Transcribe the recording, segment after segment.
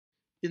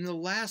In the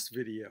last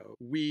video,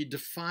 we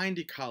defined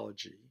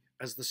ecology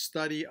as the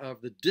study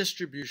of the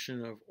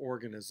distribution of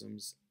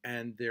organisms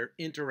and their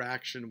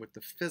interaction with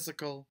the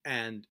physical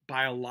and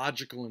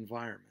biological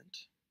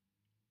environment.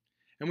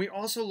 And we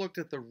also looked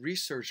at the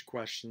research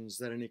questions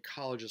that an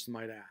ecologist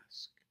might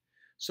ask.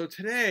 So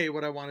today,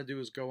 what I want to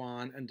do is go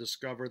on and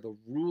discover the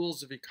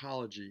rules of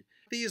ecology.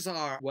 These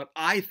are what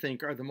I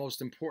think are the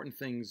most important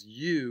things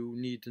you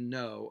need to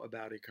know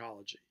about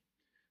ecology.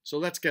 So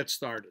let's get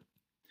started.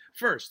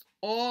 First,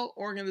 all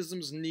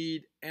organisms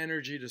need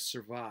energy to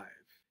survive.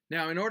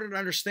 Now, in order to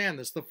understand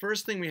this, the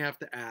first thing we have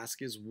to ask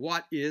is,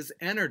 what is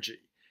energy?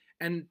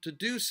 And to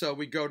do so,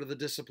 we go to the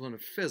discipline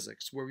of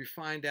physics, where we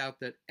find out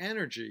that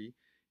energy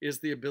is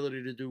the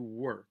ability to do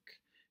work.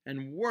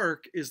 And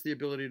work is the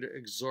ability to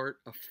exert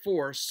a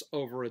force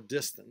over a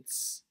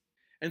distance.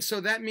 And so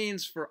that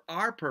means, for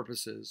our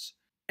purposes,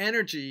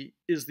 energy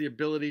is the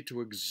ability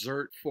to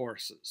exert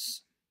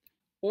forces.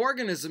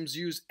 Organisms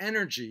use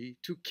energy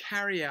to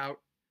carry out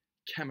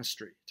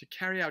chemistry, to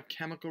carry out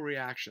chemical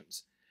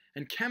reactions.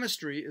 And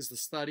chemistry is the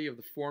study of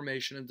the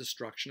formation and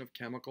destruction of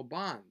chemical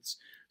bonds.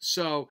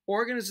 So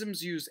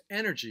organisms use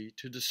energy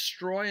to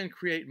destroy and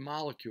create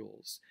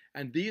molecules,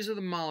 and these are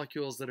the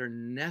molecules that are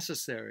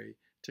necessary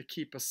to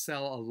keep a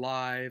cell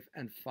alive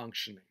and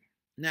functioning.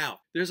 Now,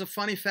 there's a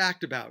funny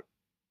fact about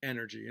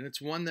energy, and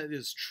it's one that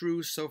is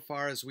true so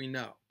far as we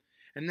know.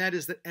 And that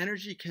is that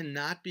energy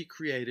cannot be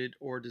created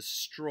or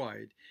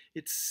destroyed.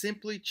 It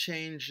simply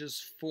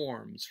changes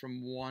forms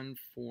from one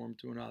form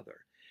to another.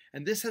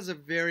 And this has a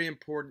very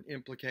important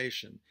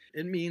implication.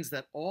 It means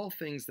that all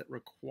things that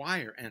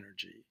require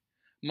energy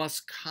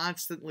must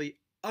constantly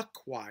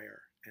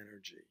acquire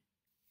energy.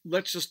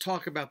 Let's just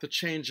talk about the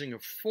changing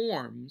of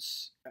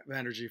forms of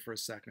energy for a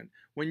second.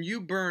 When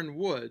you burn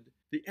wood,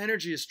 the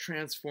energy is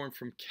transformed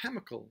from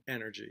chemical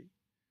energy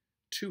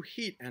to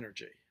heat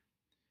energy.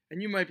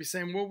 And you might be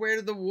saying, well, where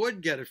did the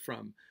wood get it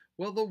from?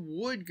 Well, the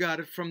wood got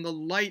it from the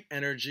light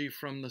energy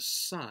from the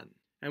sun.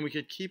 And we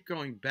could keep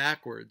going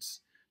backwards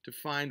to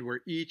find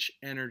where each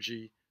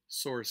energy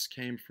source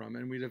came from.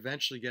 And we'd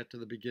eventually get to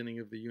the beginning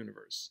of the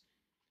universe.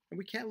 And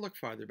we can't look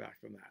farther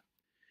back than that.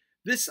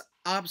 This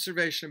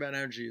observation about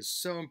energy is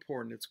so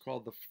important. It's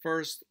called the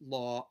first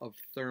law of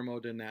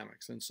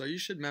thermodynamics. And so you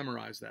should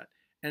memorize that.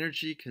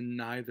 Energy can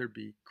neither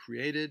be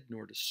created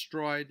nor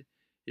destroyed.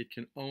 It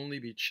can only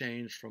be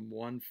changed from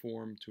one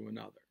form to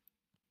another.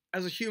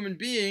 As a human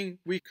being,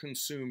 we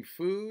consume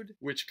food,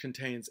 which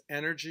contains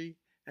energy,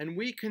 and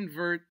we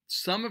convert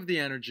some of the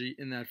energy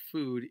in that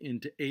food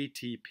into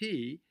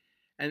ATP,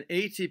 and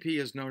ATP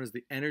is known as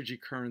the energy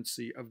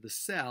currency of the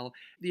cell.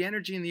 The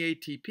energy in the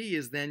ATP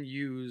is then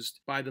used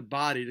by the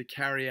body to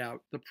carry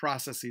out the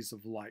processes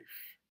of life.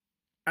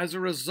 As a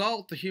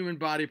result, the human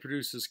body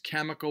produces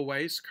chemical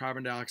waste,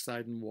 carbon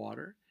dioxide and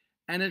water,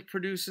 and it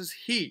produces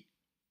heat,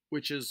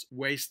 which is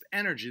waste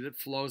energy that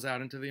flows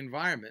out into the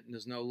environment and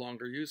is no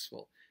longer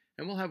useful.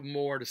 And we'll have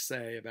more to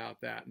say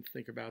about that and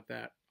think about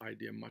that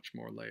idea much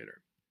more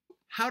later.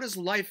 How does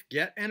life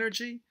get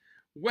energy?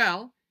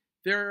 Well,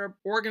 there are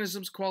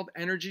organisms called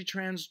energy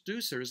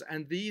transducers,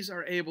 and these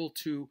are able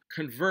to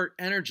convert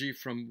energy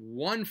from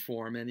one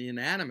form, an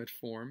inanimate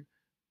form,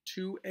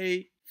 to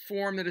a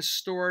form that is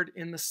stored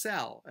in the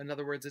cell. In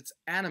other words, it's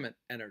animate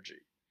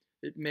energy.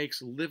 It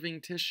makes living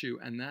tissue,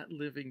 and that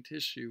living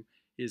tissue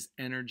is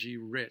energy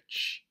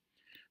rich.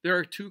 There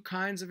are two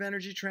kinds of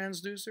energy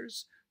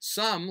transducers.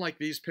 Some, like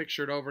these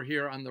pictured over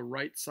here on the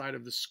right side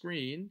of the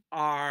screen,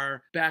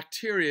 are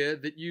bacteria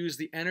that use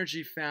the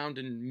energy found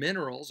in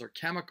minerals or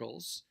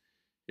chemicals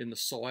in the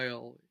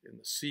soil, in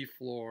the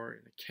seafloor,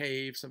 in a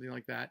cave, something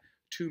like that,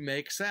 to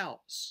make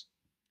cells.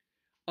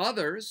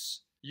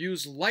 Others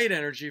use light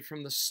energy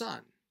from the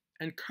sun.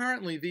 And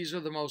currently, these are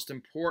the most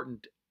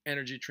important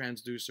energy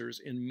transducers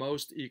in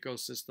most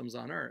ecosystems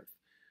on Earth.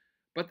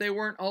 But they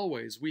weren't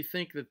always. We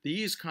think that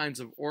these kinds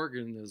of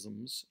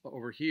organisms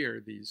over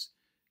here, these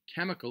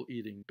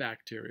chemical-eating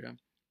bacteria,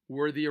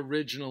 were the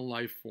original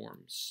life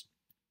forms.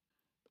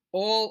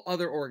 All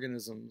other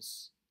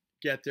organisms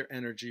get their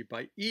energy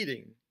by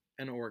eating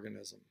an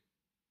organism.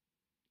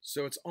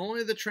 So it's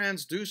only the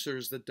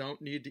transducers that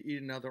don't need to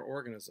eat another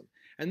organism.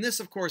 And this,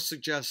 of course,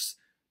 suggests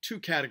two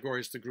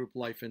categories to group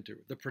life into: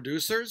 the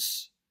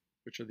producers,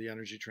 which are the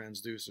energy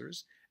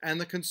transducers, and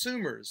the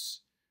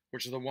consumers,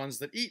 which are the ones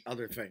that eat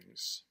other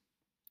things.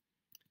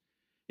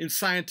 In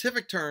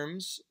scientific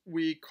terms,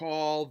 we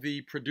call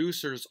the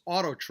producers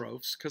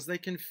autotrophs because they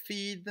can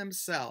feed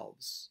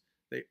themselves.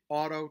 They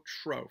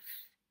autotroph.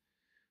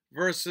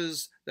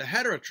 Versus the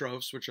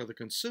heterotrophs, which are the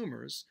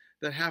consumers,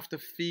 that have to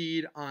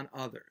feed on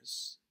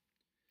others.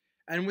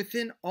 And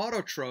within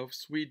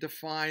autotrophs, we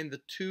define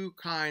the two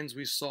kinds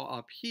we saw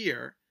up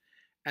here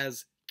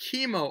as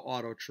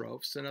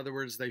chemoautotrophs. In other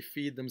words, they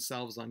feed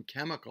themselves on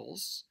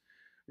chemicals,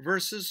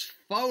 versus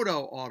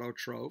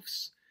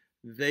photoautotrophs.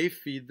 They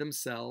feed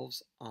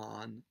themselves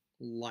on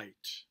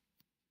light.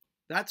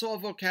 That's all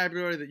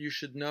vocabulary that you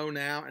should know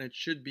now, and it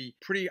should be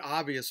pretty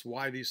obvious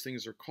why these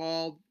things are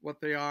called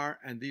what they are,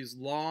 and these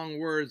long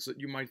words that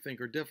you might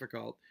think are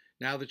difficult,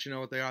 Now that you know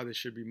what they are, they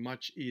should be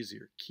much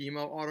easier.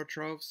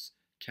 Chemoautotrophs,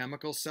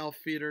 chemical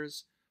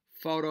self-feeders,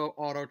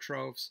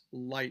 photoautotrophs,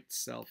 light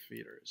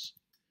self-feeders.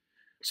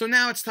 So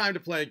now it's time to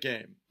play a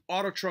game.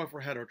 Autotroph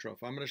or heterotroph.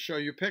 I'm going to show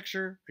you a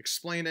picture,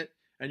 explain it,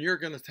 and you're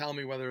going to tell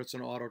me whether it's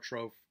an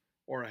autotroph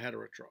or a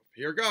heterotroph.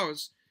 Here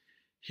goes.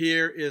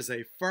 Here is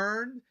a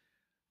fern.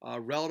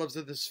 Relatives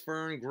of this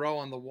fern grow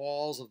on the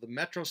walls of the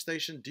metro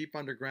station deep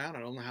underground.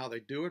 I don't know how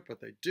they do it,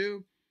 but they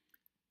do.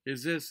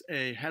 Is this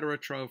a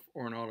heterotroph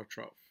or an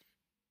autotroph?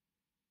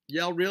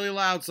 Yell really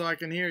loud so I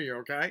can hear you,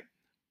 okay?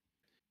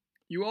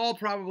 You all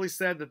probably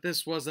said that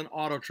this was an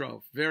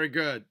autotroph. Very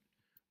good.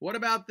 What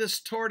about this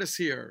tortoise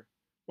here?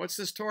 What's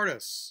this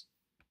tortoise?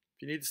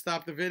 If you need to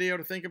stop the video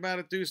to think about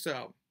it, do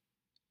so.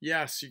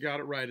 Yes, you got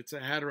it right. It's a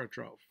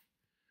heterotroph.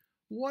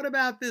 What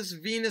about this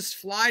Venus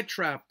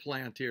flytrap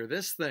plant here,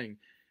 this thing,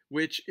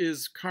 which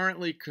is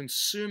currently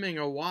consuming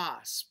a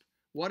wasp?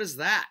 What is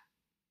that?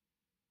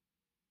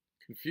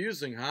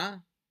 Confusing, huh?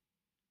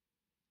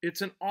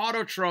 It's an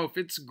autotroph.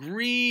 It's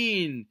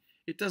green.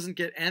 It doesn't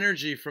get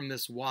energy from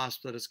this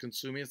wasp that it's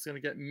consuming. It's going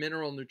to get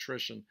mineral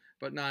nutrition,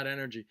 but not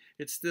energy.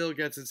 It still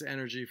gets its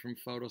energy from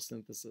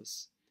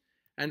photosynthesis.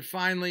 And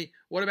finally,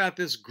 what about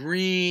this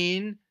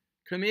green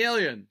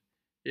chameleon?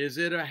 Is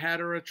it a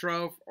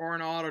heterotroph or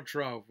an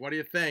autotroph? What do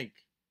you think?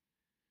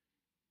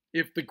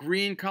 If the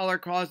green color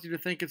caused you to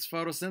think it's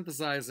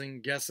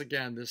photosynthesizing, guess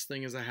again, this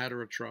thing is a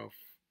heterotroph.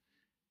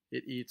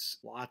 It eats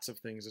lots of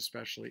things,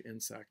 especially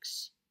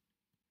insects.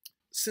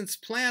 Since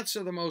plants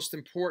are the most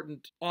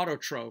important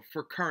autotroph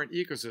for current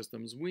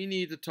ecosystems, we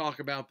need to talk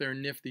about their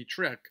nifty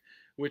trick,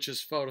 which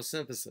is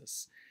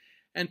photosynthesis.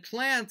 And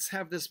plants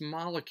have this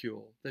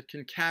molecule that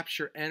can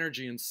capture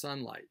energy in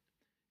sunlight.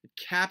 It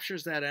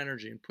captures that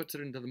energy and puts it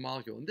into the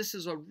molecule. And this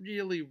is a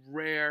really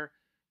rare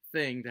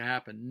thing to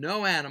happen.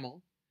 No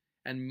animal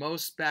and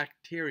most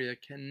bacteria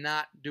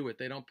cannot do it.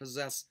 They don't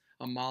possess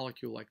a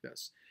molecule like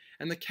this.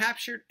 And the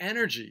captured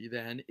energy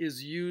then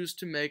is used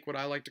to make what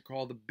I like to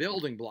call the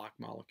building block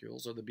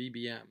molecules, or the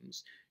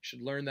BBMs. You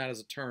should learn that as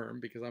a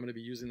term because I'm going to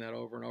be using that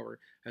over and over.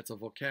 That's a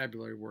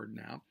vocabulary word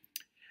now.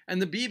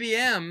 And the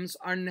BBMs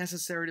are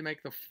necessary to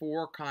make the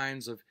 4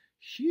 kinds of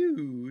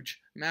huge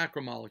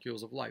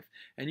macromolecules of life.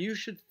 And you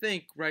should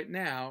think right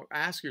now,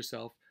 ask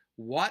yourself,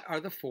 what are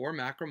the 4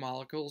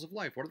 macromolecules of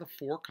life? What are the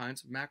 4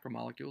 kinds of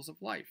macromolecules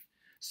of life?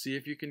 See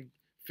if you can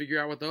figure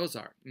out what those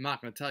are. I'm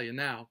not going to tell you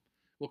now.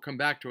 We'll come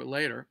back to it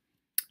later.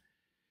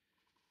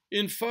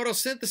 In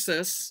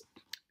photosynthesis,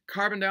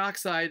 carbon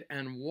dioxide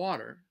and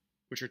water,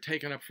 which are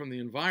taken up from the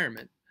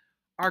environment,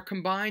 are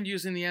combined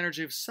using the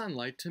energy of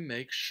sunlight to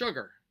make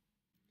sugar.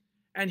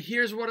 And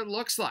here's what it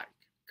looks like.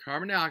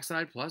 Carbon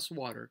dioxide plus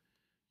water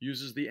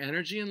uses the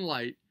energy and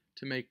light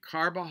to make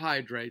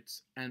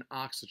carbohydrates and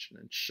oxygen,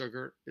 and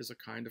sugar is a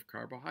kind of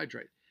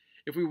carbohydrate.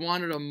 If we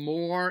wanted a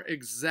more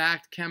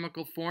exact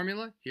chemical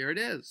formula, here it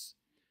is.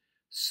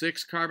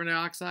 6 carbon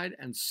dioxide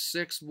and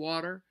 6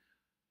 water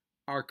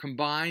are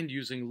combined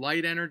using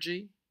light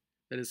energy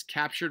that is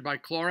captured by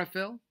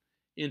chlorophyll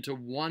into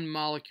 1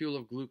 molecule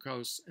of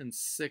glucose and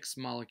 6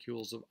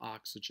 molecules of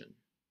oxygen.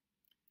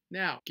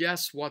 Now,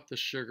 guess what the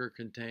sugar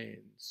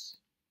contains?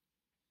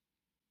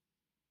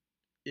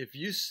 If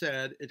you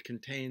said it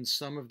contains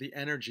some of the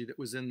energy that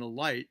was in the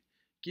light,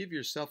 give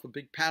yourself a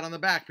big pat on the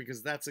back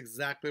because that's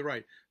exactly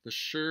right. The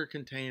sugar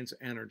contains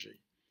energy.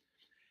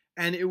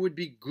 And it would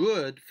be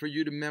good for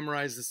you to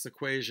memorize this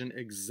equation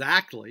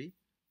exactly,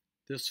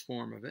 this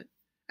form of it,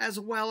 as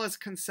well as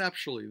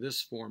conceptually,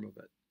 this form of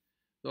it.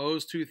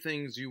 Those 2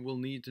 things you will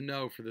need to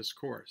know for this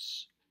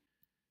course.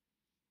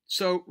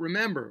 So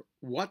remember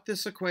what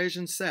this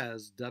equation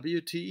says,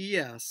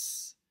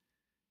 WTES,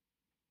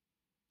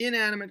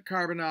 inanimate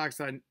carbon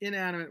dioxide and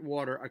inanimate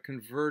water are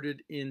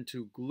converted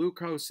into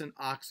glucose and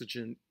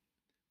oxygen.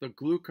 The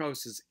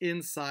glucose is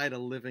inside a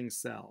living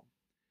cell.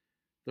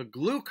 The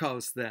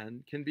glucose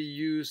then can be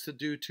used to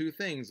do 2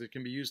 things. It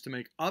can be used to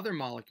make other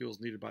molecules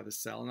needed by the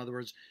cell. In other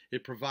words,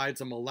 it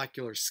provides a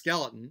molecular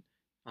skeleton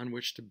on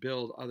which to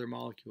build other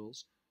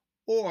molecules.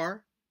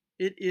 Or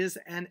it is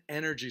an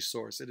energy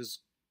source. It is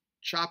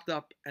chopped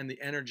up and the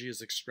energy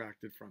is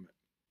extracted from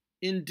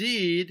it.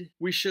 Indeed,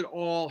 we should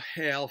all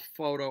hail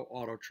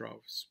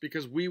photoautotrophs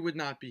because we would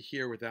not be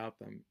here without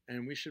them,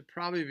 and we should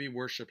probably be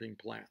worshiping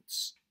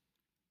plants.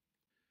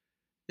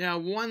 Now,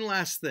 one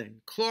last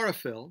thing.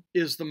 Chlorophyll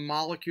is the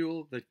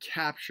molecule that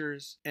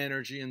captures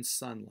energy in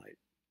sunlight.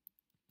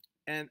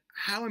 And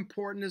how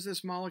important is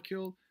this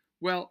molecule?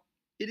 Well,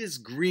 it is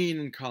green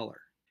in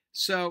color.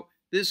 So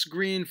this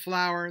green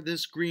flower,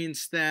 this green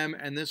stem,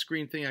 and this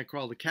green thing I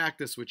call the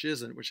cactus, which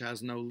isn't, which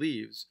has no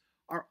leaves,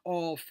 are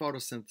all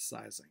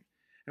photosynthesizing.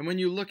 And when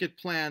you look at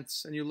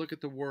plants and you look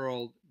at the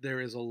world,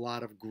 there is a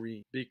lot of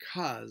green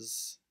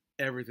because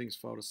everything's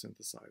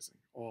photosynthesizing.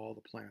 All the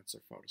plants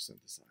are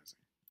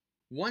photosynthesizing.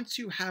 Once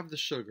you have the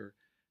sugar,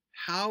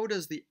 how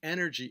does the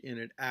energy in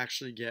it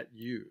actually get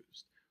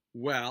used?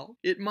 Well,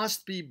 it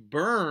must be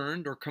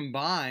burned or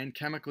combined,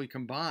 chemically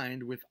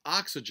combined with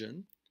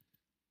oxygen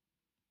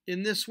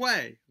in this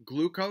way.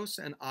 Glucose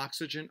and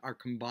oxygen are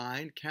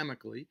combined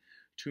chemically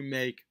to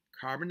make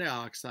carbon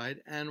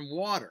dioxide, and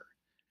water.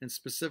 And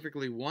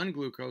specifically, 1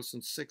 glucose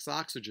and 6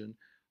 oxygen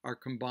are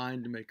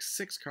combined to make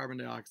 6 carbon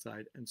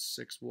dioxide and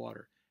 6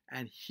 water,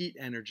 and heat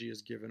energy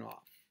is given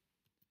off.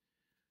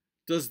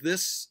 Does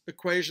this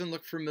equation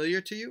look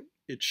familiar to you?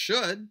 It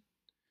should,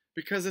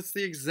 because it's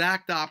the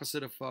exact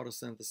opposite of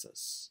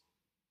photosynthesis.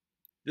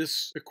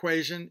 This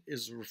equation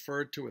is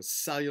referred to as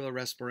cellular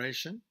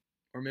respiration,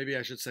 or maybe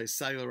I should say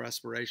cellular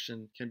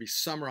respiration can be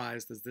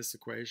summarized as this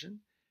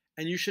equation,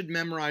 and you should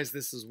memorize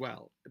this as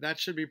well. That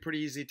should be a pretty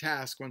easy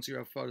task once you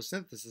have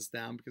photosynthesis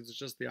down, because it's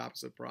just the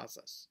opposite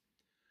process.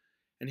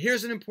 And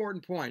here's an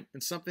important point,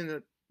 and something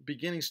that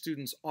beginning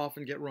students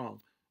often get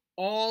wrong.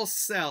 All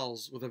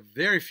cells, with a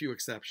very few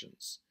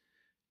exceptions,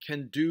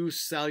 can do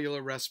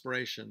cellular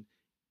respiration,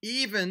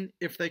 even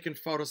if they can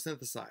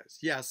photosynthesize.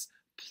 Yes,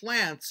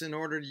 plants, in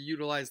order to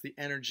utilize the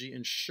energy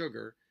in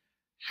sugar,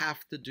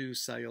 have to do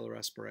cellular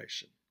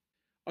respiration.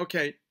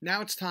 Okay,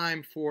 now it's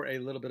time for a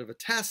little bit of a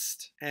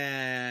test,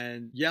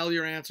 and yell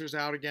your answers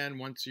out again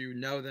once you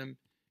know them.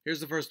 Here's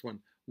the first one.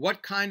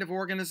 What kind of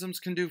organisms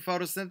can do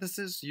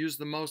photosynthesis? Use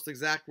the most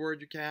exact word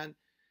you can.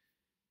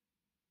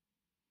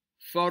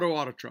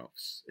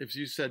 Photoautotrophs. If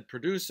you said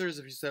producers,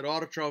 if you said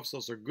autotrophs,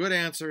 those are good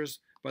answers,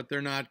 but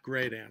they're not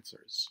great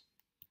answers.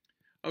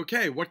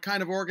 Okay, what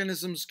kind of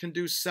organisms can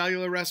do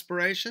cellular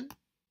respiration?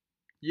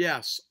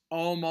 Yes,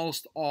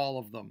 almost all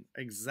of them.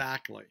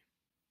 Exactly.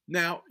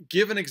 Now,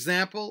 give an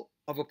example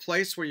of a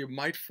place where you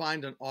might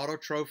find an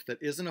autotroph that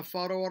isn't a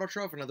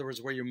photoautotroph. In other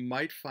words, where you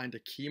might find a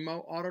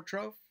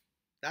chemoautotroph.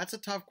 That's a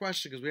tough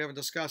question because we haven't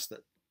discussed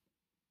it.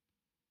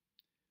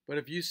 But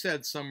if you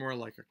said somewhere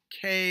like a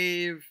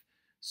cave,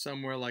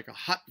 somewhere like a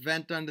hot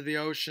vent under the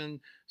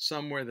ocean,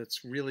 somewhere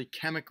that's really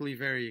chemically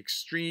very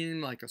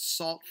extreme, like a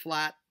salt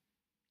flat,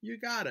 you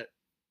got it.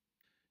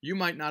 You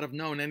might not have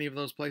known any of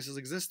those places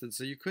existed,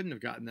 so you couldn't have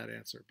gotten that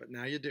answer, but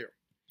now you do.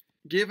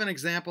 Give an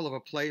example of a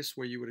place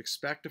where you would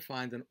expect to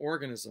find an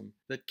organism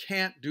that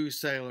can't do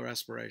cellular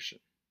respiration.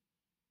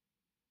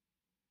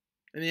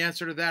 And the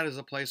answer to that is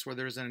a place where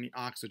there isn't any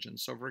oxygen.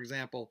 So for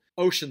example,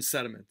 ocean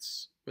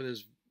sediments, where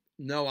there's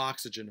no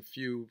oxygen a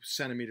few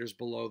centimeters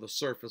below the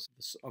surface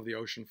of the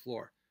ocean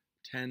floor,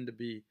 tend to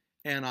be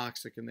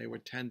anoxic, and they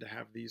would tend to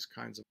have these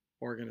kinds of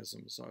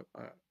organisms,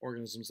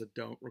 organisms that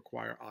don't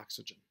require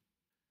oxygen.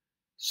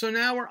 So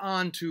now we're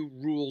on to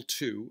Rule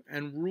 2,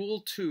 and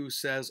Rule 2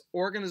 says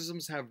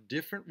organisms have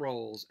different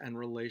roles and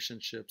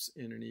relationships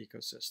in an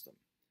ecosystem.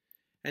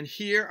 And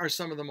here are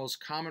some of the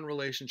most common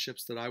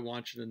relationships that I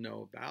want you to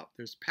know about.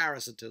 There's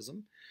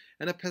parasitism,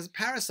 and a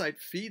parasite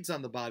feeds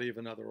on the body of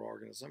another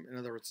organism. In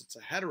other words, it's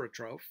a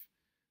heterotroph,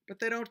 but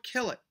they don't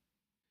kill it.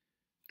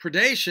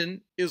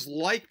 Predation is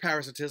like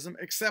parasitism,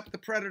 except the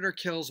predator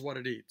kills what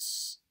it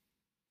eats.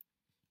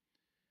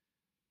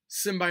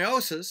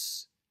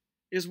 Symbiosis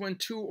is when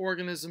two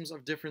organisms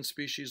of different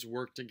species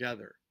work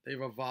together. They've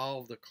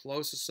evolved a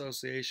close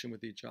association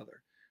with each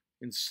other.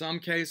 In some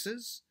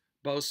cases,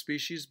 both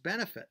species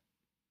benefit.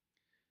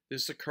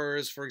 This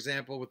occurs, for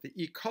example, with the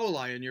E.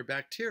 coli in your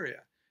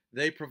bacteria.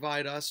 They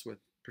provide us with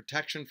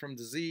protection from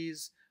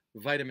disease,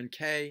 vitamin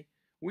K.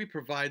 We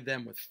provide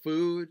them with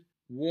food,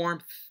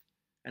 warmth,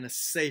 and a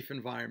safe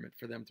environment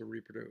for them to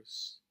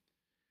reproduce.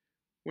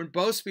 When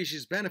both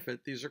species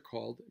benefit, these are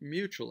called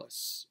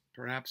mutualists.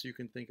 Perhaps you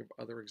can think of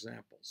other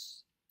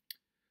examples.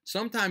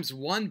 Sometimes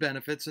one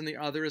benefits and the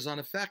other is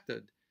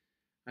unaffected.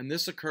 And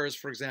this occurs,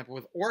 for example,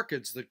 with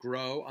orchids that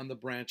grow on the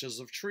branches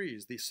of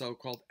trees, the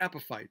so-called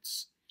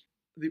epiphytes.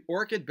 The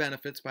orchid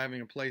benefits by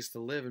having a place to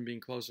live and being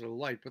closer to the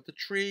light, but the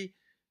tree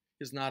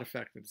is not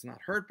affected. It's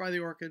not hurt by the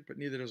orchid, but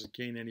neither does it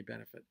gain any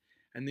benefit.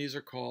 And these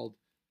are called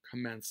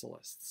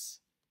commensalists.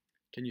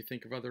 Can you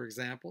think of other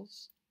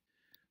examples?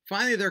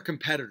 Finally, they're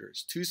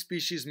competitors. Two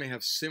species may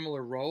have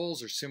similar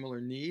roles or similar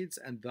needs,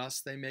 and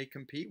thus they may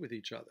compete with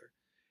each other.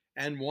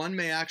 And one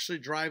may actually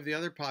drive the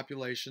other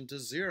population to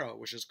zero,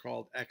 which is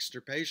called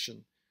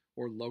extirpation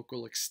or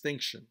local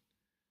extinction.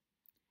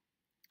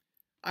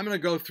 I'm going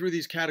to go through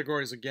these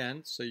categories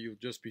again, so you'll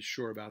just be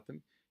sure about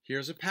them.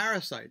 Here's a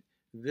parasite.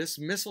 This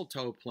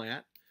mistletoe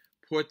plant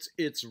puts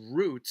its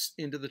roots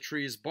into the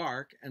tree's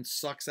bark and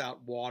sucks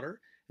out water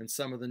and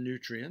some of the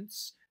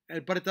nutrients,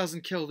 but it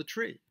doesn't kill the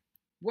tree.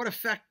 What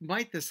effect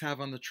might this have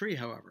on the tree,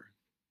 however?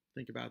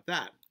 Think about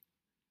that.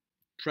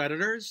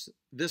 Predators.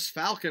 This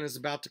falcon is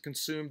about to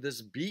consume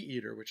this bee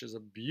eater, which is a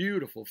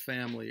beautiful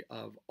family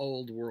of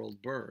old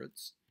world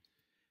birds.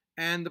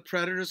 And the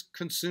predator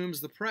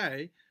consumes the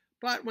prey,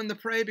 but when the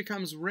prey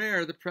becomes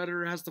rare, the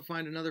predator has to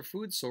find another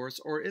food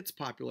source or its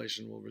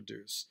population will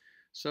reduce.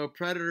 So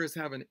predators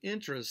have an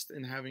interest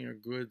in having a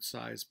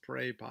good-sized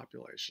prey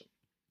population.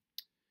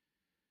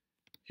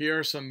 Here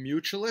are some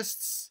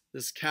mutualists,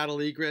 this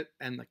cattle egret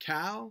and the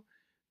cow.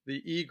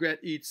 The egret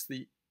eats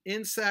the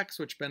insects,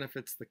 which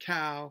benefits the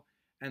cow,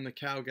 and the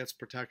cow gets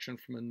protection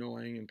from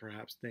annoying and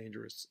perhaps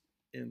dangerous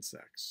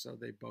insects. So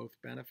they both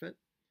benefit.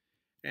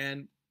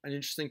 And an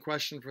interesting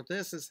question for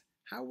this is,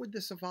 how would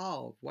this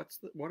evolve? What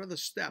are the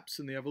steps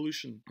in the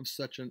evolution of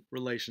such a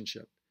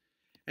relationship?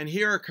 And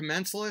here are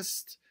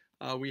commensalists.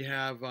 We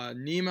have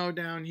Nemo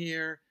down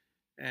here,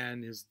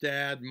 and his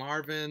dad,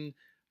 Marvin.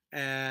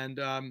 And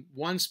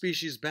one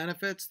species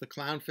benefits. The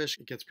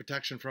clownfish gets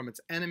protection from its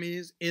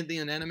enemies, the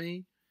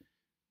anemone,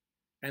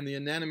 and the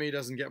anemone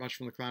doesn't get much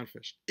from the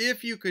clownfish.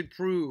 If you could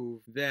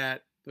prove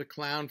that the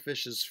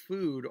clownfish's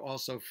food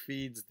also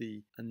feeds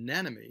the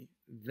anemone,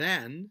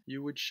 then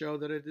you would show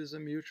that it is a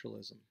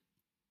mutualism.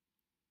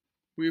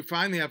 We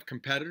finally have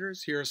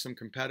competitors. Here are some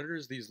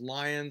competitors. These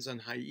lions and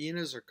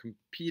hyenas are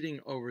competing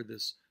over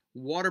this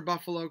water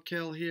buffalo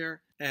kill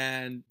here,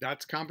 and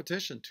that's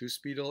competition. Two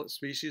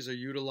species are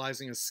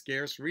utilizing a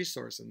scarce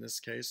resource, in this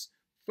case,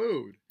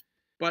 food.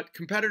 But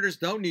competitors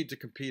don't need to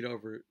compete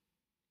over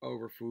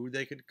food.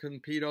 They could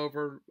compete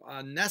over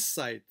nest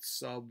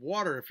sites,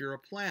 water if you're a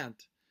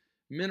plant,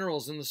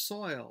 minerals in the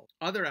soil,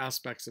 other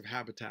aspects of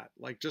habitat,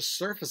 like just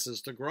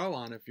surfaces to grow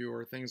on if you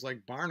are things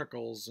like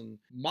barnacles and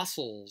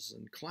mussels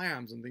and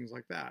clams and things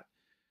like that.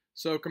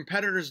 So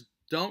competitors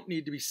don't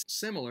need to be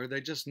similar,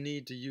 they just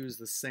need to use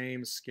the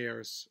same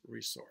scarce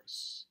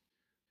resource.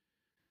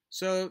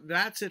 So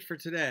that's it for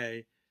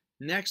today.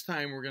 Next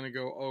time we're going to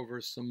go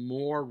over some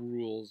more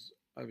rules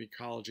of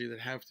ecology that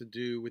have to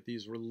do with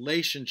these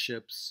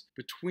relationships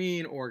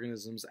between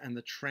organisms and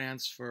the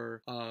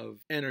transfer of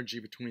energy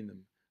between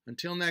them.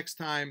 Until next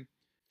time,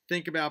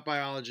 think about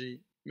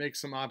biology, make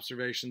some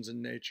observations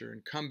in nature,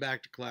 and come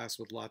back to class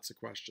with lots of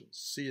questions.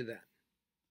 See you then.